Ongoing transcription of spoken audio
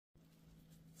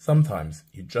Sometimes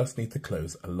you just need to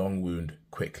close a long wound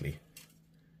quickly.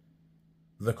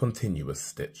 The continuous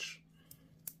stitch.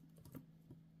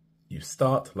 You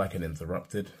start like an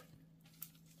interrupted.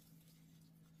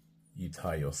 You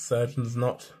tie your surgeon's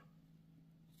knot,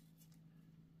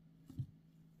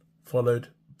 followed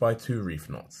by 2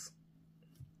 reef knots.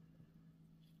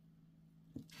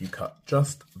 You cut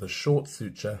just the short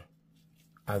suture.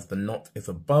 As the knot is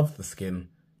above the skin,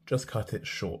 just cut it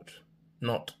short,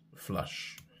 not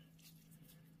flush.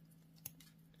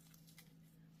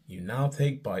 You now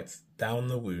take bites down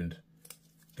the wound,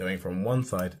 going from one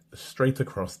side straight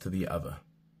across to the other.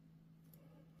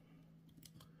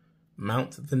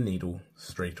 Mount the needle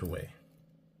straight away.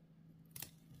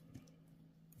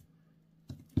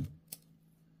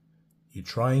 You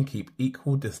try and keep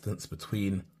equal distance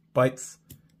between bites.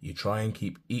 You try and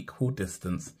keep equal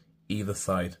distance either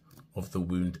side of the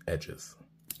wound edges.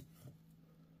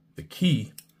 The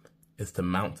key is to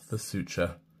mount the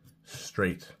suture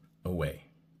straight away.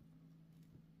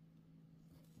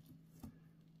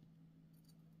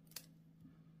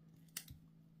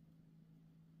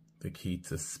 The key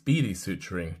to speedy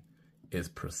suturing is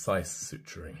precise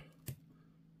suturing.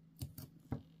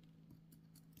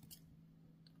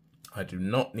 I do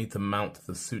not need to mount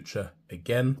the suture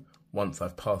again. Once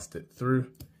I've passed it through,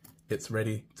 it's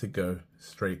ready to go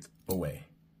straight away.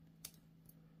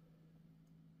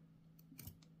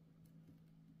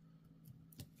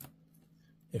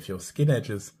 If your skin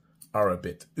edges are a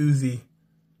bit oozy,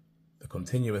 the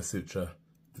continuous suture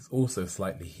is also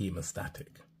slightly hemostatic.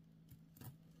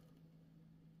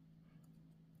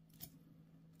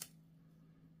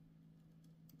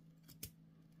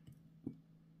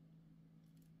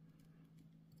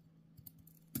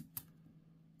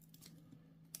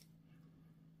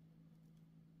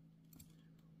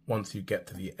 Once you get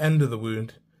to the end of the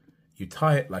wound, you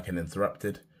tie it like an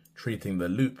interrupted, treating the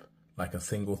loop like a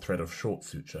single thread of short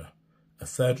suture. A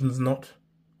surgeon's knot,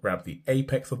 grab the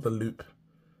apex of the loop,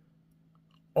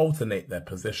 alternate their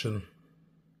position,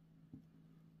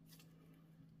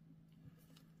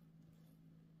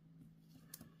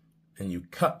 and you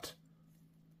cut,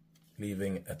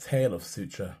 leaving a tail of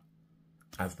suture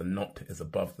as the knot is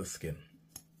above the skin.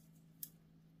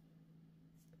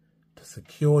 To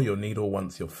secure your needle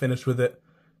once you're finished with it,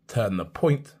 turn the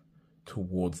point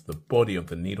towards the body of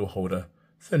the needle holder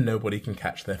so nobody can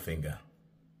catch their finger.